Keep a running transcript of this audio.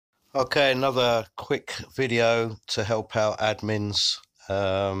Okay, another quick video to help out admins.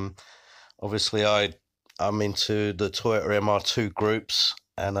 Um, Obviously, I'm into the Toyota MR2 groups,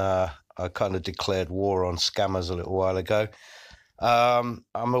 and I kind of declared war on scammers a little while ago. I'm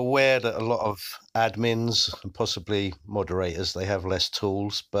aware that a lot of admins and possibly moderators, they have less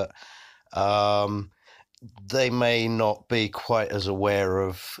tools, but um, they may not be quite as aware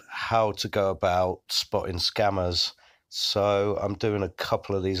of how to go about spotting scammers. So I'm doing a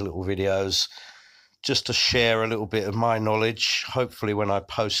couple of these little videos just to share a little bit of my knowledge. Hopefully, when I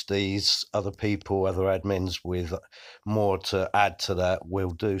post these, other people, other admins with more to add to that will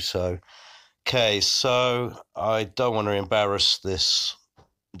do so. Okay, so I don't want to embarrass the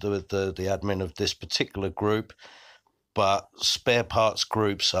admin of this particular group, but spare parts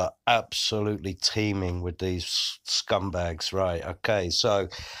groups are absolutely teeming with these scumbags. Right, okay, so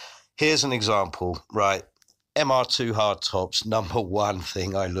here's an example. Right, MR2 hardtops, number one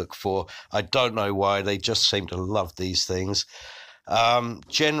thing I look for. I don't know why, they just seem to love these things.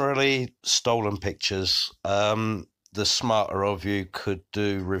 Generally stolen pictures. The smarter of you could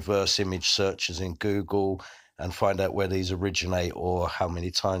do reverse image searches in Google and find out where these originate or how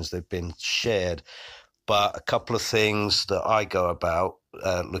many times they've been shared. But a couple of things that I go about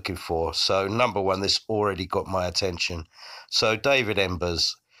looking for. So number one, this already got my attention. So David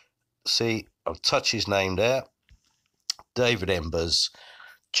Embers, see, I'll touch his name there. David Embers,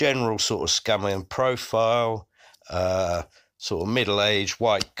 general sort of scamming profile, sort of middle-aged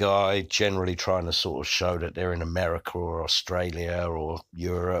white guy, generally trying to sort of show that they're in America or Australia or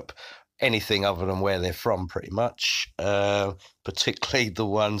Europe, anything other than where they're from, pretty much, particularly the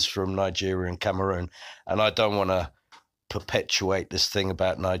ones from Nigeria and Cameroon. And I don't want to perpetuate this thing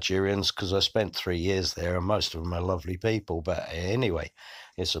about Nigerians because I spent 3 years there and most of them are lovely people. But anyway,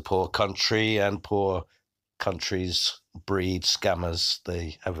 it's a poor country and poor countries breed scammers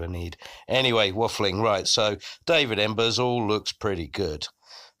they have a need. Anyway, waffling. Right, so David Embers all looks pretty good.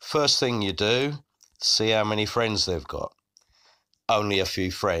 First thing you do, see how many friends they've got. Only a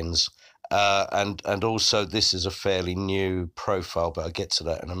few friends. And also this is a fairly new profile, but I'll get to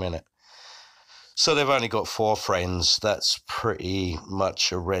that in a minute. So they've only got 4 friends. That's pretty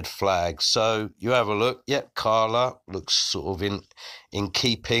much a red flag. So you have a look. Yep, Carla looks sort of in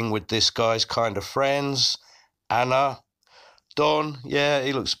keeping with this guy's kind of friends. Anna, Don, yeah,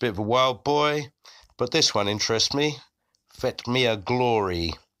 he looks a bit of a wild boy. But this one interests me. Vetmia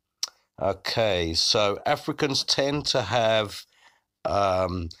Glory. Okay, so Africans tend to have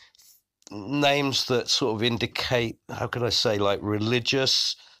names that sort of indicate, how can I say, like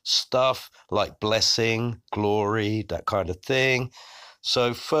religious stuff, like blessing, glory, that kind of thing.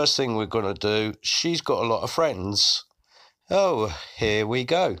 So first thing we're going to do, she's got a lot of friends. Oh, here we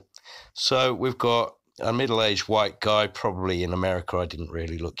go. So we've got a middle-aged white guy, probably in America. I didn't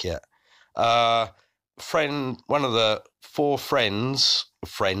really look yet. One of the 4 friends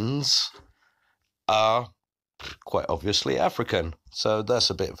are quite obviously African. So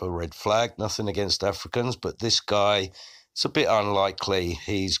that's a bit of a red flag. Nothing against Africans, but this guy, it's a bit unlikely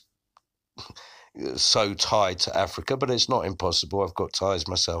he's so tied to Africa, but it's not impossible. I've got ties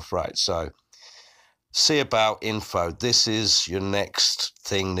myself, right? So see about info. This is your next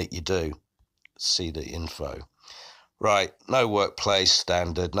thing that you do. See the info. Right, no workplace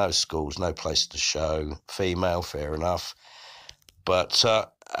standard, no schools, no place to show. Female, fair enough. But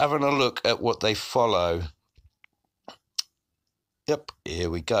having a look at what they follow. Yep, here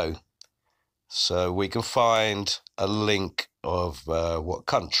we go. So we can find a link of what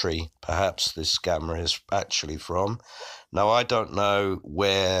country perhaps this scammer is actually from. Now, I don't know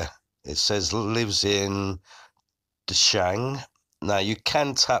where it says lives in Dashang. Now, you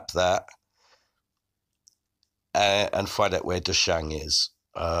can tap that and find out where Dashang is.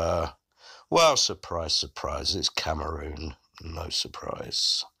 Well, surprise, surprise, it's Cameroon. No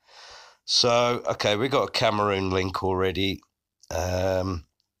surprise. So, okay, we got a Cameroon link already.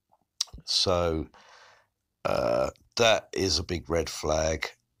 So that is a big red flag.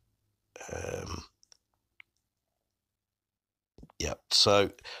 Yeah.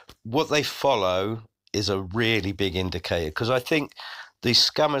 So what they follow is a really big indicator because I think these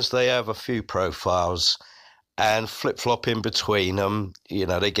scammers, they have a few profiles and flip-flop in between them. You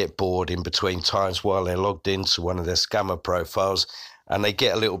know, they get bored in between times while they're logged into one of their scammer profiles and they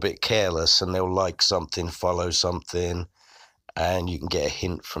get a little bit careless and they'll like something, follow something, and you can get a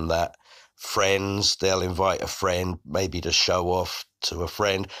hint from that. Friends, they'll invite a friend maybe to show off to a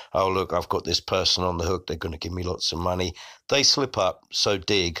friend. Oh, look, I've got this person on the hook. They're going to give me lots of money. They slip up, so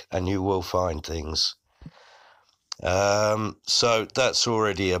dig, and you will find things. So that's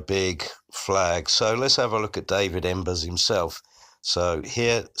already a big flag. So let's have a look at David Embers himself. So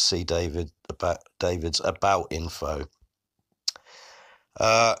here, see David's about info.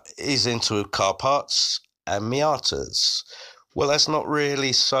 He's into car parts and Miatas. Well, that's not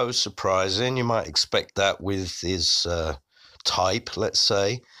really so surprising. You might expect that with his type, let's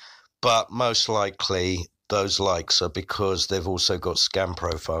say. But most likely those likes are because they've also got scam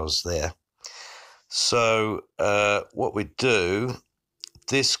profiles there. So what we do,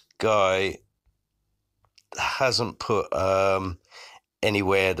 this guy hasn't put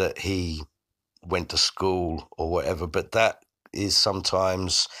anywhere that he went to school or whatever, but that is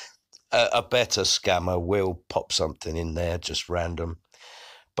sometimes a better scammer will pop something in there, just random.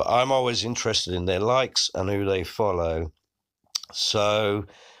 But I'm always interested in their likes and who they follow. So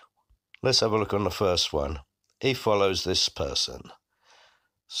let's have a look on the first one. He follows this person.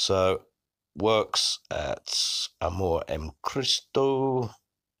 So works at Amor M. Cristo.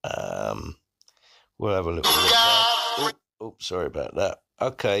 We'll have a little look. Oh, sorry about that.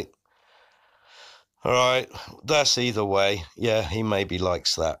 Okay. All right. That's either way. Yeah, he maybe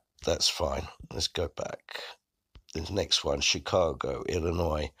likes that. That's fine. Let's go back. The next one, Chicago,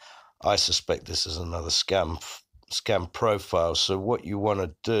 Illinois. I suspect this is another scam profile. So what you want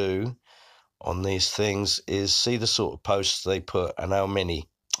to do on these things is see the sort of posts they put and how many.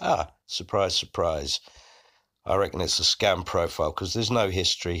 Surprise, surprise. I reckon it's a scam profile because there's no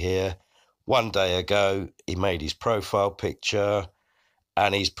history here. One day ago, he made his profile picture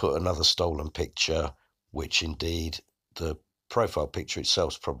and he's put another stolen picture, which indeed the profile picture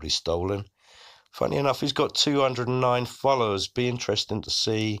itself is probably stolen. Funny enough, he's got 209 followers. Be interesting to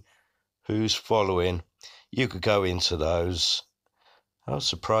see who's following. You could go into those. Oh,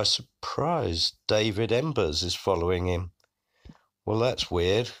 surprise, surprise. David.members is following him. Well, that's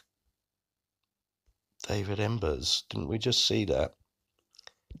weird. David.members. Didn't we just see that?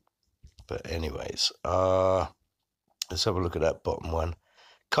 But anyways, let's have a look at that bottom one.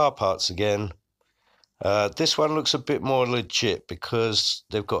 Car parts again. This one looks a bit more legit because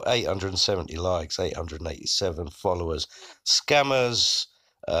they've got 870 likes, 887 followers. Scammers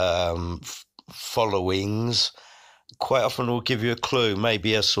followings quite often will give you a clue,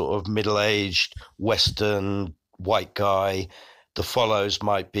 maybe a sort of middle-aged Western white guy. The follows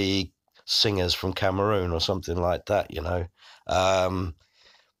might be singers from Cameroon or something like that, you know.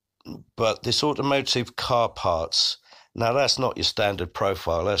 But this automotive car parts, now that's not your standard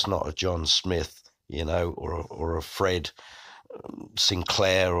profile. That's not a John Smith, you know, or a Fred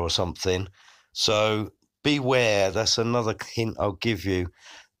Sinclair or something. So beware. That's another hint I'll give you.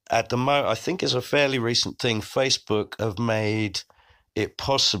 At the moment, I think it's a fairly recent thing. Facebook have made it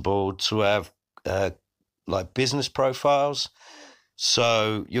possible to have like business profiles.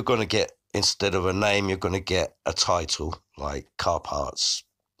 So you're going to get, instead of a name, you're going to get a title like car parts,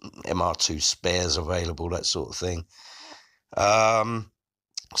 MR2 spares available, that sort of thing.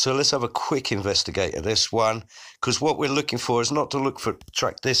 So let's have a quick investigate of this one, because what we're looking for is not to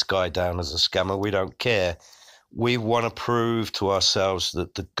track this guy down as a scammer. We don't care. We want to prove to ourselves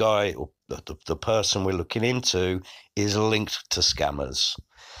that the guy or the person we're looking into is linked to scammers.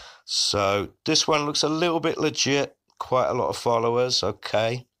 So this one looks a little bit legit, quite a lot of followers.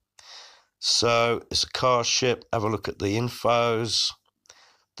 Okay. So it's a car ship. Have a look at the infos.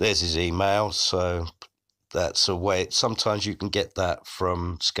 There's his email. So that's a way. Sometimes you can get that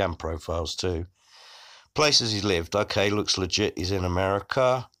from scam profiles too. Places he lived. Okay, looks legit. He's in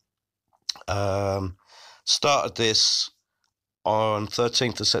America. Started this on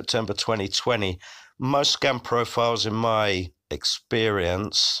 13th of September 2020. Most scam profiles, in my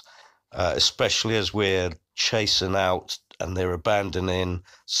experience, especially as we're chasing out and they're abandoning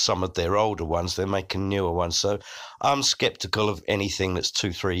some of their older ones, they're making newer ones. So I'm skeptical of anything that's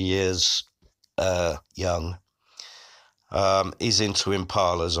 2-3 years young. He's into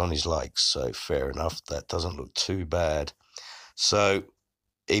Impalas on his likes, so fair enough. That doesn't look too bad. So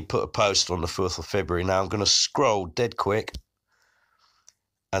he put a post on the 4th of February. Now I'm going to scroll dead quick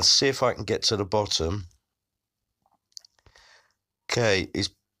and see if I can get to the bottom. Okay,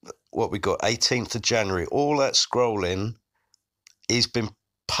 he's what we got, 18th of January. All that scrolling, he's been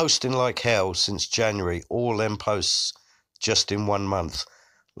posting like hell since January. All them posts just in 1 month.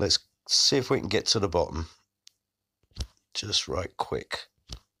 Let's see if we can get to the bottom. Just right quick.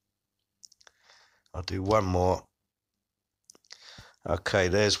 I'll do one more. Okay,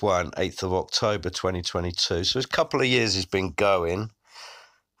 there's one, 8th of October 2022. So it's a couple of years he's been going.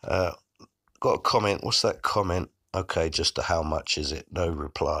 Got a comment. What's that comment? Okay, just a how much is it? No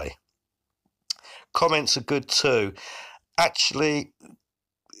reply. Comments are good too. Actually,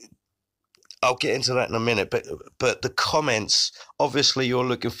 I'll get into that in a minute, but the comments, obviously you're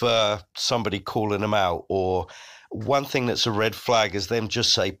looking for somebody calling them out or One thing that's a red flag is them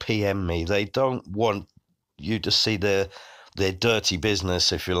just say PM me. They don't want you to see their dirty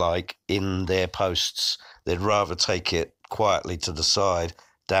business, if you like, in their posts. They'd rather take it quietly to the side,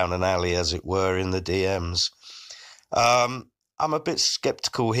 down an alley, as it were, in the DMs. I'm a bit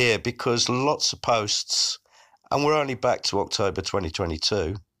skeptical here because lots of posts, and we're only back to October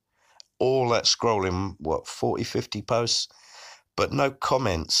 2022, all that scrolling, 40, 50 posts, but no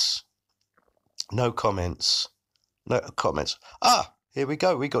comments. No comments. No comments. Here we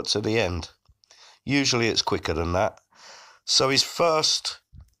go. We got to the end. Usually it's quicker than that. So he first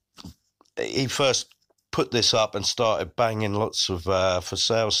put this up and started banging lots of for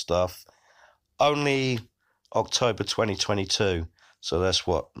sale stuff only October 2022. So that's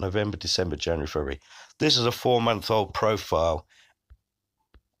what? November, December, January, February. This is a 4-month-old profile,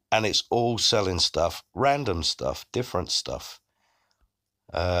 and it's all selling stuff, random stuff, different stuff.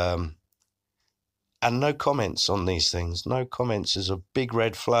 And no comments on these things. No comments is a big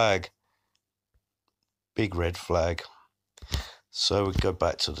red flag. Big red flag. So we go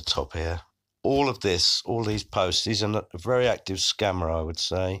back to the top here. All of this, all these posts, he's a very active scammer, I would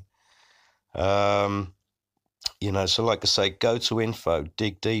say. You know, so like I say, go to info,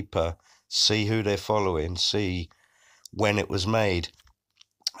 dig deeper, see who they're following, see when it was made.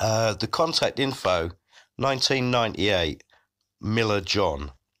 The contact info, 1998, Miller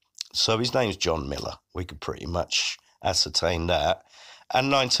John. So his name's John Miller. We could pretty much ascertain that.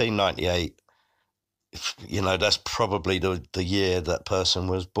 And 1998, you know, that's probably the year that person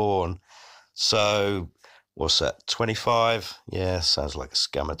was born. So what's that, 25? Yeah, sounds like a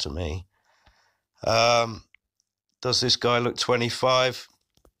scammer to me. Does this guy look 25?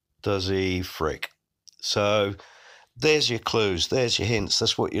 Does he? Frick. So there's your clues, there's your hints.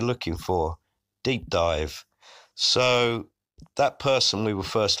 That's what you're looking for. Deep dive. So that person we were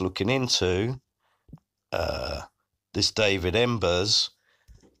first looking into, this David Embers,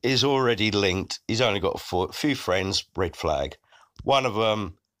 is already linked. He's only got a few friends, red flag. One of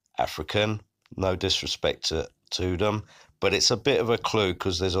them, African, no disrespect to them, but it's a bit of a clue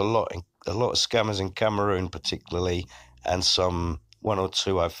because there's a lot of scammers in Cameroon particularly, and one or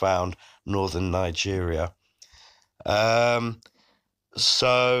two I found northern Nigeria.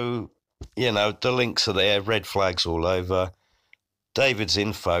 So, you know, the links are there, red flags all over. David's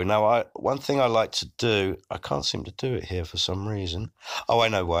info. Now, one thing I like to do, I can't seem to do it here for some reason. Oh, I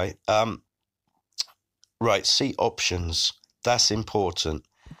know why. Right, see options. That's important.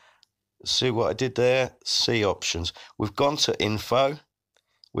 See what I did there? See options. We've gone to info.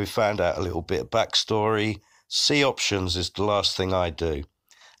 We've found out a little bit of backstory. See options is the last thing I do.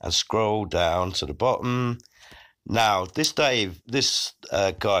 And scroll down to the bottom. Now, this guy,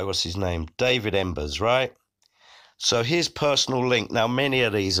 what's his name? David Embers, right? So his personal link. Now, many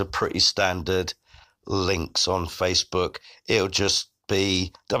of these are pretty standard links on Facebook. It'll just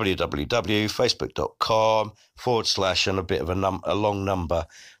be www.facebook.com/ and a bit of a long number.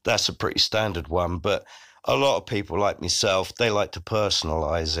 That's a pretty standard one. But a lot of people like myself, they like to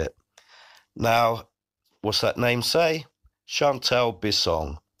personalize it. Now, what's that name say? Chantal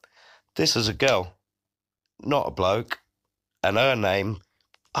Bisson. This is a girl, not a bloke. And her name,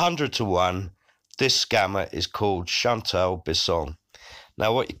 100 to 1. This scammer is called Chantal Bisson.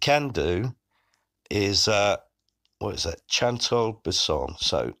 Now, what you can do is, what is that? Chantal Bisson.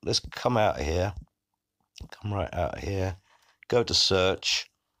 So let's come out of here. Come right out of here. Go to search.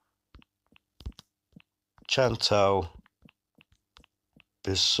 Chantal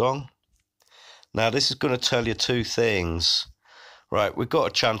Bisson. Now, this is going to tell you two things. Right, we've got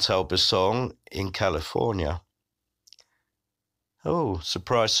a Chantal Bisson in California. Oh,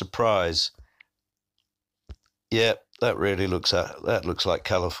 surprise, surprise. Yeah, that looks like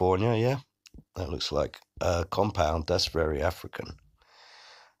California, yeah. That looks like a compound. That's very African.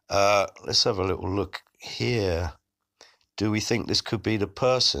 Let's have a little look here. Do we think this could be the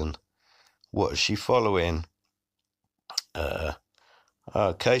person? What is she following?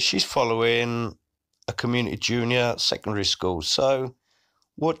 Okay, she's following a community junior secondary school. So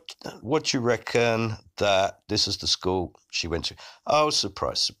what do you reckon that this is the school she went to? Oh,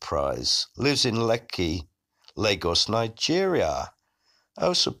 surprise, surprise. Lives in Lekki, Lagos, Nigeria.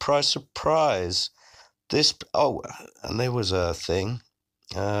 Oh, surprise, surprise. And there was a thing.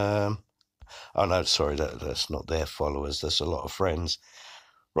 Oh, no, sorry, that's not their followers. That's a lot of friends.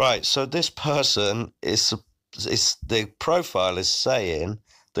 Right, so this person the profile is saying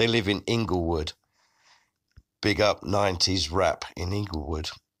they live in Inglewood. Big up 90s rap in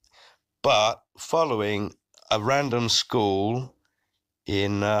Inglewood. But following a random school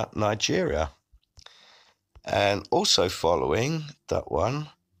in Nigeria. And also following that one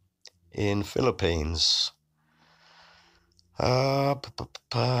in Philippines. Not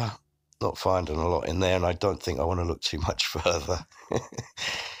finding a lot in there, and I don't think I want to look too much further.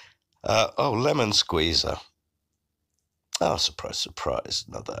 Lemon squeezer. Oh, surprise, surprise.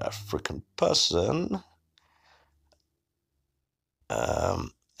 Another African person.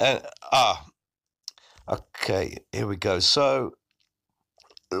 Okay, here we go. So,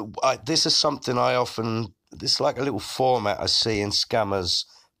 this is something this is like a little format I see in scammers'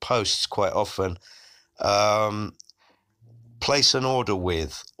 posts quite often. Place an order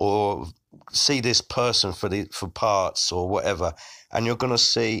with, or see this person for parts or whatever, and you're going to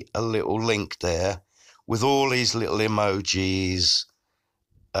see a little link there with all these little emojis.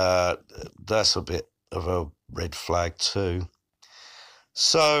 That's a bit of a red flag too.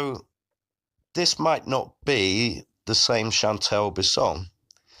 So this might not be the same Chantal Bisson.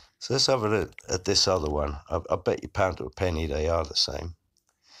 So let's have a look at this other one. I bet you pound to a penny they are the same.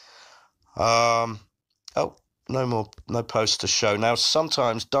 No post to show. Now,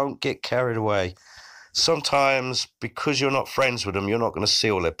 sometimes don't get carried away. Sometimes, because you're not friends with them, you're not going to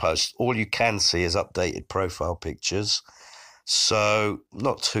see all their posts. All you can see is updated profile pictures. So,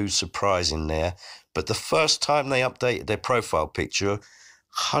 not too surprising there. But the first time they updated their profile picture,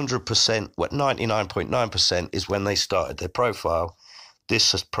 100%, 99.9% is when they started their profile.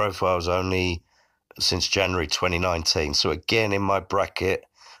 This profile is only since January 2019. So, again, in my bracket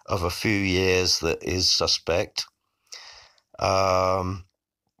of a few years that is suspect.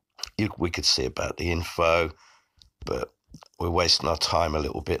 We could see about the info, but we're wasting our time a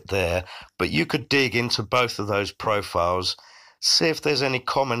little bit there. But you could dig into both of those profiles, see if there's any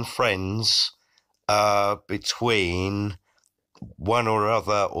common friends between one or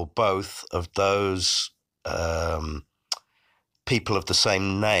other or both of those people of the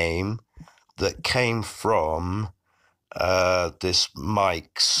same name that came from this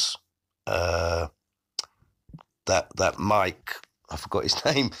Mike's that Mike, I forgot his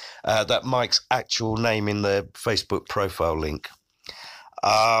name, that Mike's actual name in the Facebook profile link.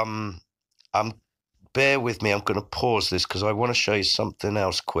 Bear with me, I'm going to pause this because I want to show you something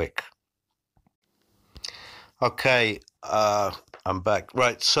else quick. Okay, I'm back.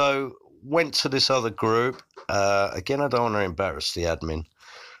 Right, so went to this other group. Again, I don't want to embarrass the admin,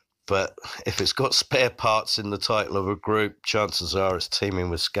 but if it's got spare parts in the title of a group, chances are it's teaming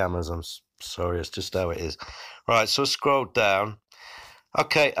with scammers. I'm sorry, it's just how it is. Right, so I scrolled down.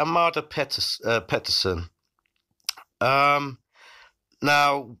 Okay, Amada Peterson. Now,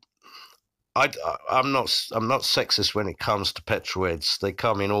 I'm not sexist when it comes to petrolheads. They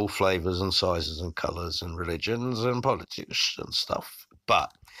come in all flavors and sizes and colors and religions and politics and stuff.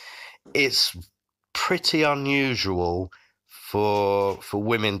 But it's pretty unusual for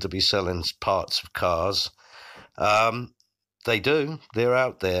women to be selling parts of cars. They're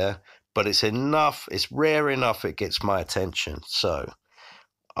out there, but it's rare enough it gets my attention. So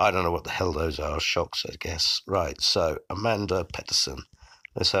I don't know what the hell those are. Shocks, I guess. Right, so Amanda Peterson.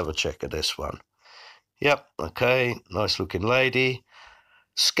 Let's have a check of this one. Yep, okay, nice looking lady.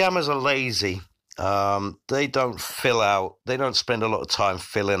 Scammers are lazy. They don't spend a lot of time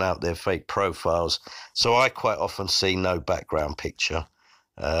filling out their fake profiles. So I quite often see no background picture.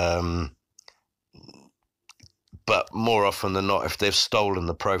 But more often than not, if they've stolen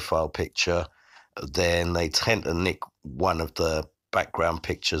the profile picture, then they tend to nick one of the background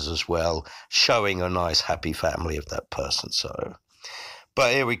pictures as well, showing a nice happy family of that person. So,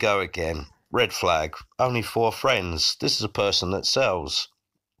 but here we go again. Red flag. Only 4 friends. This is a person that sells.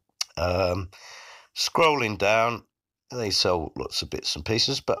 Scrolling down, they sell lots of bits and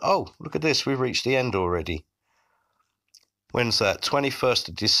pieces. But look at this. We've reached the end already. When's that? 21st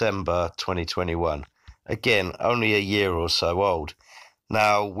of December 2021. Again, only a year or so old.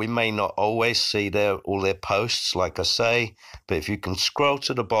 Now, we may not always see all their posts, like I say, but if you can scroll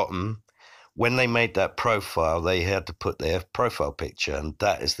to the bottom, when they made that profile, they had to put their profile picture, and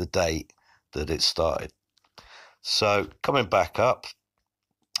that is the date that it started. So, coming back up,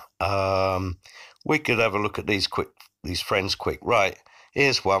 we could have a look at these friends quick. Right,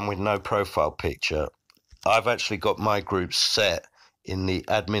 here's one with no profile picture. I've actually got my group set in the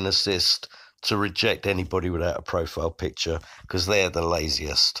admin assist to reject anybody without a profile picture because they're the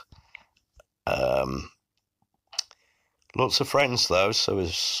laziest. Lots of friends though, so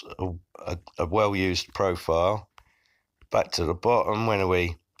it's a well-used profile. Back to the bottom, when are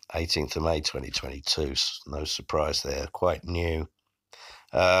we? 18th of May 2022, no surprise there, quite new.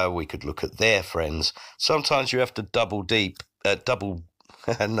 We could look at their friends. Sometimes you have to double dip. You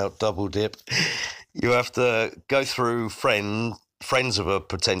have to go through friends of a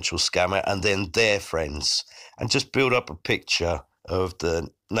potential scammer and then their friends and just build up a picture of the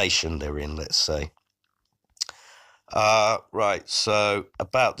nation they're in, let's say. Right, so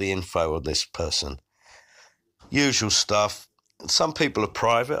about the info of this person. Usual stuff. Some people are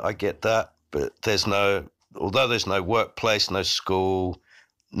private, I get that, but although there's no workplace, no school,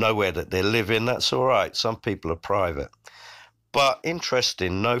 nowhere that they're living, that's all right. Some people are private. But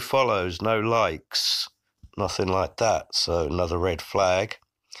interesting, no follows, no likes, nothing like that. So another red flag.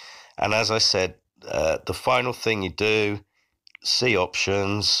 And as I said, the final thing you do, see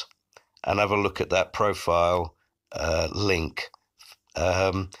options and have a look at that profile link.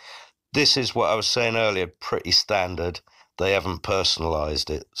 This is what I was saying earlier, pretty standard. They haven't personalized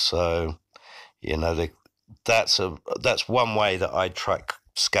it. So, that's one way that I track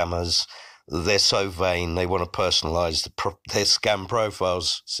scammers. They're so vain, they want to personalize their scam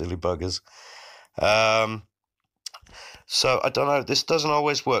profiles, silly buggers. So I don't know, this doesn't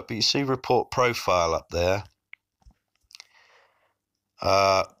always work, but you see report profile up there.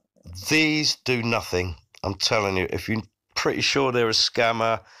 These do nothing. I'm telling you, if you're pretty sure they're a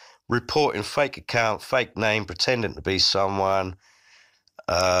scammer, reporting fake account, fake name, pretending to be someone,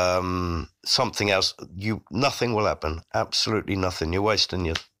 something else, nothing will happen. Absolutely nothing. You're wasting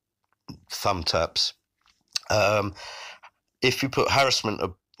your thumb taps. If you put harassment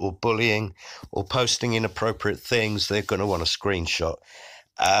or bullying or posting inappropriate things, they're going to want a screenshot.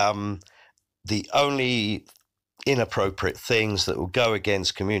 The only inappropriate things that will go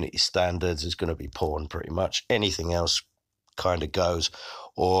against community standards is going to be porn, pretty much. Anything else kind of goes,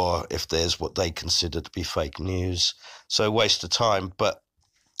 or if there's what they consider to be fake news. So waste of time. But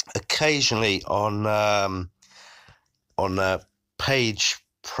occasionally on page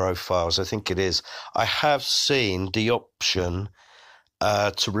profiles, I think it is, I have seen the option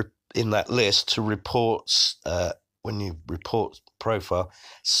in that list to report when you report profile.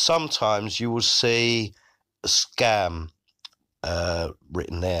 Sometimes you will see a scam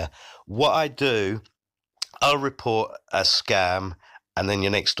written there. What I do, I'll report a scam, and then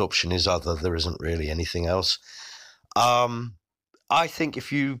your next option is other. There isn't really anything else. I think if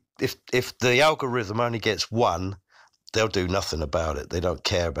the algorithm only gets one, they'll do nothing about it. They don't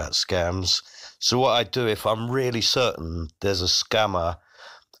care about scams. So what I do, if I'm really certain there's a scammer,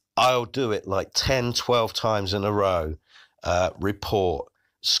 I'll do it like 10, 12 times in a row. Report,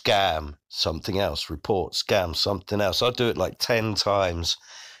 scam, something else. Report, scam, something else. I'll do it like 10 times.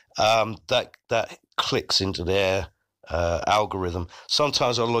 That clicks into their algorithm.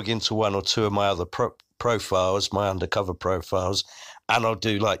 Sometimes I'll log into one or two of my other profiles, my undercover profiles, and I'll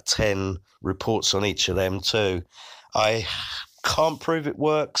do like 10 reports on each of them too. I can't prove it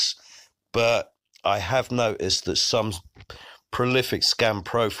works, but I have noticed that some prolific scam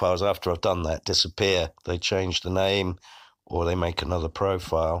profiles, after I've done that, disappear. They change the name or they make another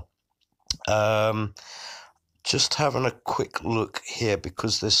profile. Just having a quick look here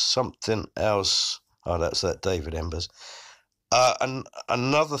because there's something else. Oh, that's that David Embers. And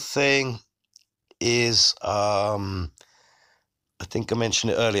another thing is, I think I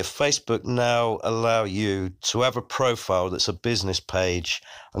mentioned it earlier, Facebook now allow you to have a profile that's a business page.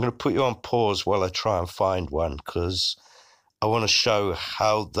 I'm going to put you on pause while I try and find one because I want to show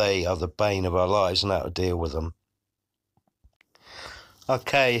how they are the bane of our lives and how to deal with them.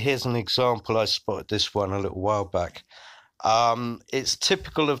 Okay, here's an example. I spotted this one a little while back. It's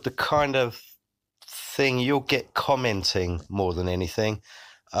typical of the kind of thing you'll get commenting more than anything.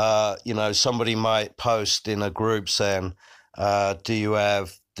 Somebody might post in a group saying, do you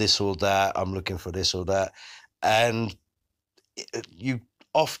have this or that? I'm looking for this or that. And you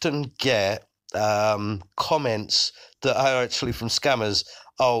often get comments that are actually from scammers.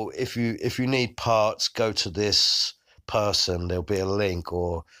 Oh, if you need parts, go to this person, there'll be a link,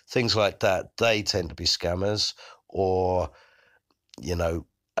 or things like that. They tend to be scammers, or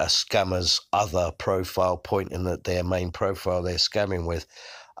a scammer's other profile pointing at their main profile they're scamming with.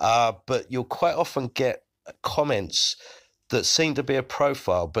 But you'll quite often get comments that seem to be a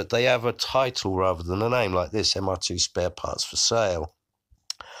profile, but they have a title rather than a name, like this: MR2 spare parts for sale.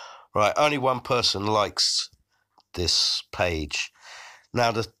 Right, only one person likes this page.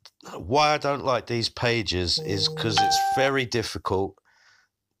 Now, why I don't like these pages is because it's very difficult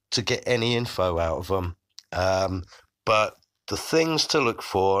to get any info out of them. But the things to look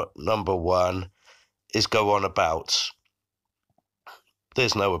for, number one, is go on about.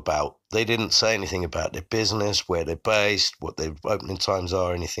 There's no about. They didn't say anything about their business, where they're based, what their opening times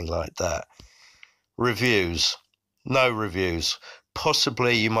are, anything like that. Reviews. No reviews.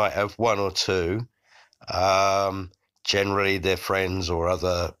 Possibly you might have one or two. Generally, they're friends or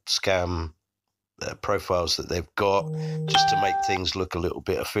other scam profiles that they've got just to make things look a little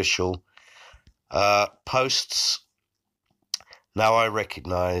bit official. Posts. Now I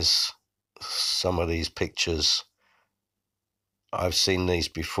recognize some of these pictures. I've seen these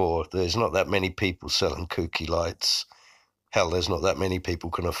before. There's not that many people selling kooky lights. Hell, there's not that many people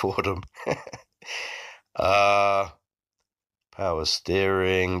can afford them. Power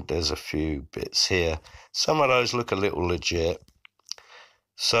steering. There's a few bits here. Some of those look a little legit.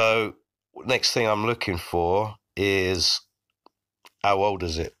 So next thing I'm looking for is how old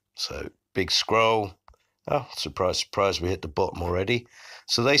is it? So big scroll. Oh, surprise, surprise, we hit the bottom already.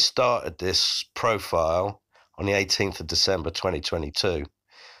 So they started this profile on the 18th of December 2022.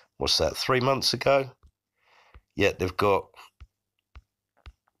 What's that, 3 months ago? Yet they've got,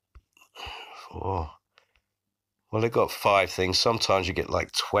 well, they've got 5 things. Sometimes you get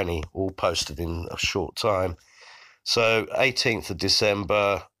like 20 all posted in a short time. So 18th of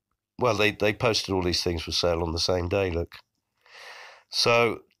December, well, they posted all these things for sale on the same day, look.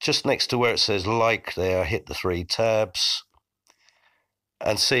 So just next to where it says like there, hit the 3 tabs.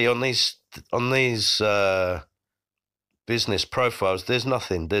 And see, on these business profiles, there's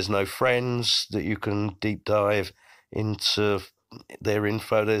nothing. There's no friends that you can deep dive into their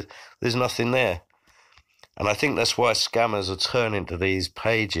info. There's nothing there. And I think that's why scammers are turning to these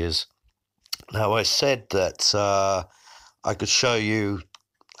pages. Now, I said that I could show you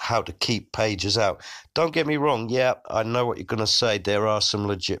how to keep pages out. Don't get me wrong. Yeah, I know what you're going to say. There are some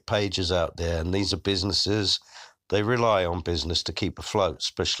legit pages out there, and these are businesses. They rely on business to keep afloat,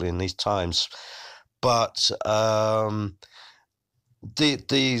 especially in these times. But the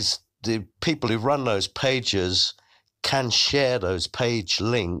people who run those pages can share those page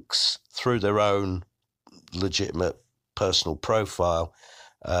links through their own legitimate personal profile.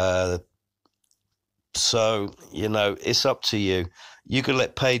 So, you know, it's up to you. You can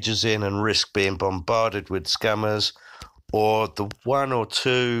let pages in and risk being bombarded with scammers, or the 1 or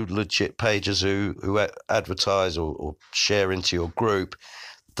 2 legit pages who advertise or share into your group,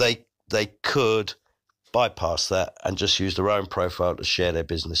 they could bypass that and just use their own profile to share their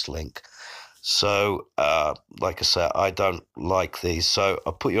business link. So, like I said, I don't like these. So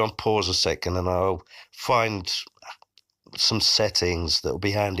I'll put you on pause a second and I'll find some settings that will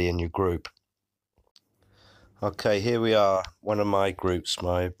be handy in your group. Okay, here we are. One of my groups,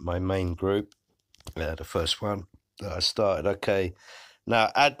 my main group, the first one that I started. Okay, now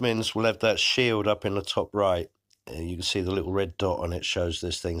admins will have that shield up in the top right. You can see the little red dot on it shows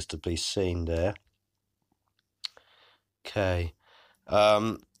there's things to be seen there. Okay,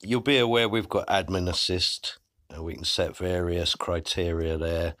 you'll be aware we've got admin assist. We can set various criteria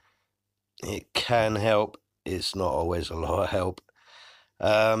there. It can help. It's not always a lot of help.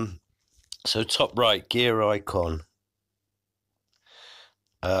 So top right, gear icon.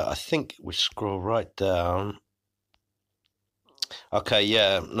 I think we scroll right down. Okay,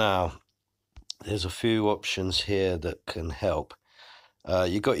 yeah, now there's a few options here that can help.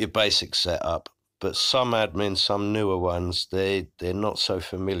 You got your basic setup, but some admins, some newer ones, they're not so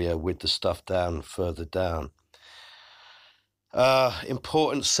familiar with the stuff further down.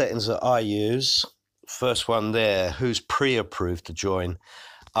 Important settings that I use. First one there, who's pre-approved to join.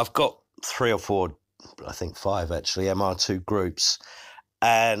 I've got 3 or 4, I think 5 actually, MR2 groups.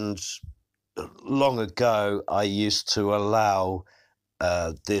 And long ago, I used to allow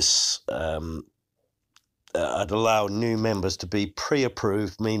I'd allow new members to be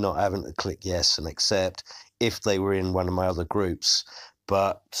pre-approved, me not having to click yes and accept if they were in one of my other groups.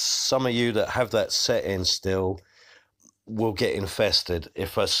 But some of you that have that setting still will get infested.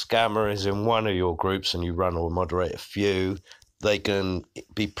 If a scammer is in one of your groups and you run or moderate a few, they can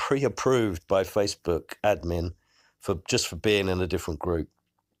be pre-approved by Facebook admin for being in a different group.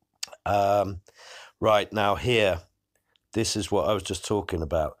 Right, now here, this is what I was just talking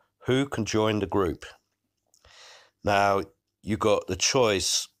about. Who can join the group? Now, you got the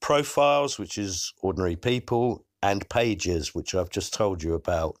choice profiles, which is ordinary people, and pages, which I've just told you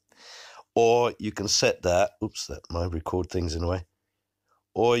about. Or you can set that, oops, that might record things in a way.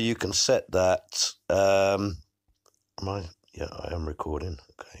 Or you can set that, yeah, I am recording,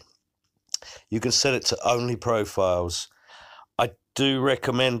 okay. You can set it to only profiles. I do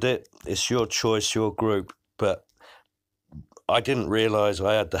recommend it. It's your choice, your group, but I didn't realize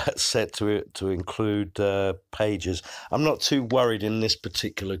I had that set to include pages. I'm not too worried in this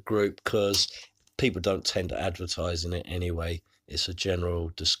particular group because people don't tend to advertise in it anyway. It's a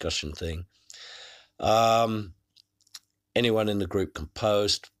general discussion thing. Anyone in the group can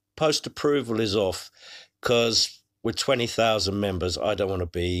post. Post approval is off because with 20,000 members, I don't want to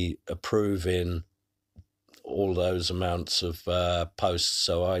be approving all those amounts of posts.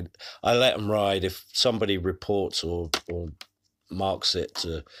 So I let them ride. If somebody reports or marks it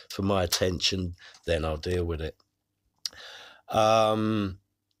for my attention, then I'll deal with it.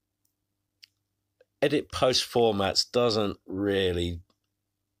 edit post formats doesn't really,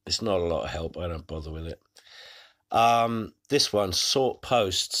 it's not a lot of help. I don't bother with it. This one, sort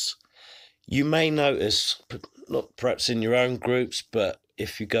posts. You may notice, not perhaps in your own groups, but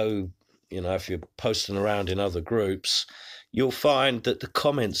if you go, if you're posting around in other groups, you'll find that the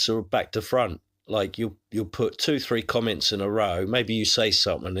comments are back to front. Like you'll put 2-3 comments in a row. Maybe you say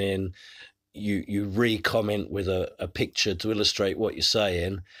something in, you re-comment with a picture to illustrate what you're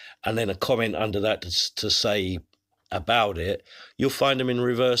saying, and then a comment under that to say about it. You'll find them in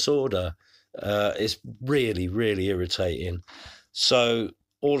reverse order. It's really, really irritating. So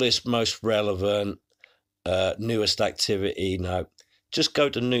all this most relevant, newest activity, no, just go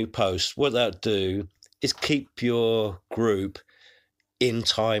to new posts. What that'll do is keep your group in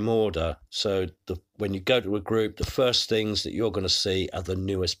time order. So when you go to a group, the first things that you're going to see are the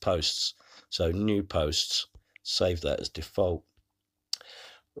newest posts. So new posts, save that as default.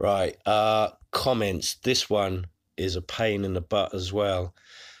 Right, comments. This one is a pain in the butt as well.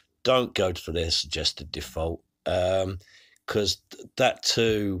 Don't go for their suggested default, because that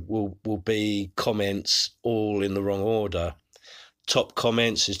too will be comments all in the wrong order. Top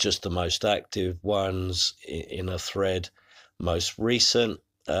comments is just the most active ones in a thread, most recent.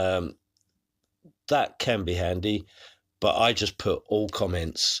 That can be handy, but I just put all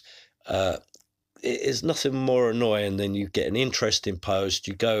comments. It is nothing more annoying than you get an interesting post,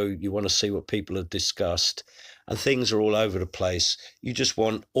 you want to see what people have discussed, and things are all over the place. You just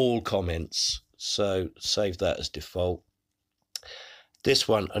want all comments, so save that as default. This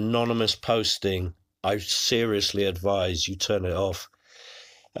one, anonymous posting, I seriously advise you turn it off.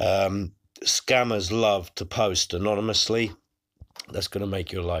 Scammers love to post anonymously. That's going to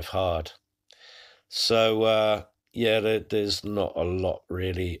make your life hard. So yeah, there's not a lot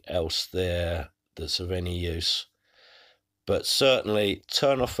really else there that's of any use, but certainly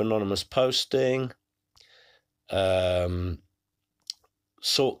turn off anonymous posting. Sort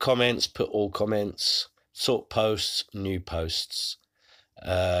comments, put all comments. Sort posts, new posts.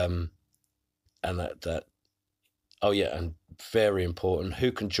 And that oh yeah, and very important,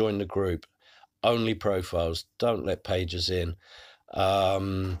 who can join the group? Only profiles, don't let pages in.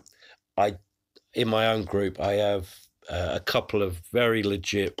 In my own group, I have a couple of very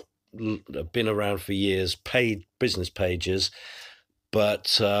legit, been around for years, paid business pages,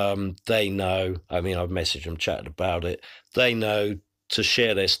 but they know, I've messaged them, chatted about it, they know to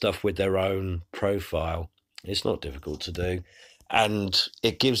share their stuff with their own profile. It's not difficult to do, and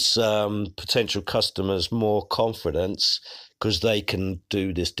it gives potential customers more confidence because they can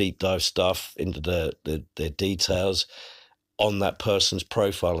do this deep dive stuff into their details on that person's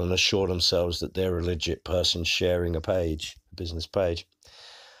profile and assure themselves that they're a legit person sharing a page, a business page.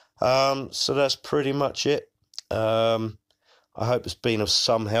 So that's pretty much it. I hope it's been of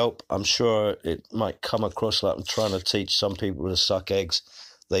some help. I'm sure it might come across like I'm trying to teach some people to suck eggs.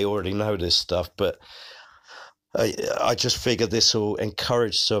 They already know this stuff, but I just figure this will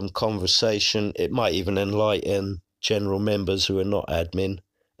encourage some conversation. It might even enlighten general members who are not admin.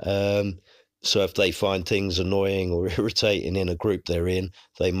 So if they find things annoying or irritating in a group they're in,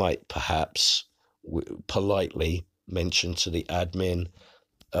 they might perhaps politely mention to the admin,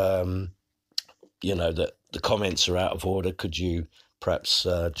 that the comments are out of order. Could you perhaps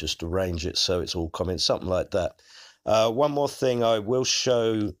just arrange it so it's all comments, something like that. One more thing I will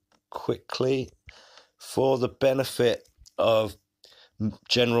show quickly for the benefit of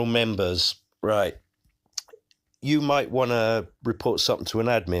general members. Right. You might want to report something to an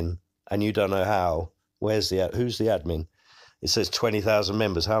admin and you don't know how. Who's the admin? It says 20,000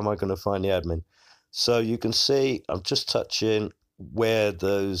 members. How am I going to find the admin? So you can see I'm just touching where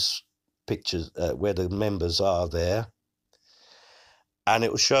those pictures, where the members are there, and it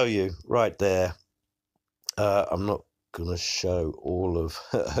will show you right there. I'm not going to show all of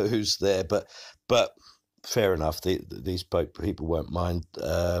who's there, but fair enough. These people won't mind.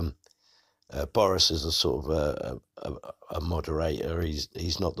 Boris is a sort of a moderator.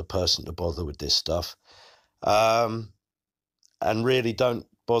 He's not the person to bother with this stuff. And really don't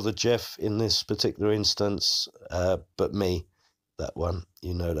bother Jeff in this particular instance, but me, that one,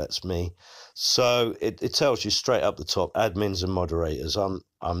 that's me. So it tells you straight up the top, admins and moderators. I'm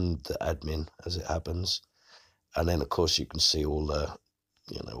the admin as it happens. And then of course you can see all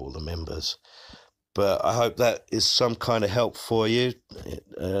the members. But I hope that is some kind of help for you.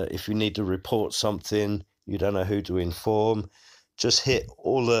 If you need to report something, you don't know who to inform, just hit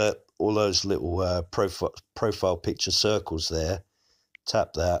all those little profile picture circles there.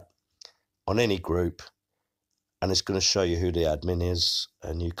 Tap that on any group, and it's going to show you who the admin is,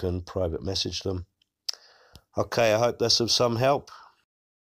 and you can private message them. Okay, I hope that's of some help.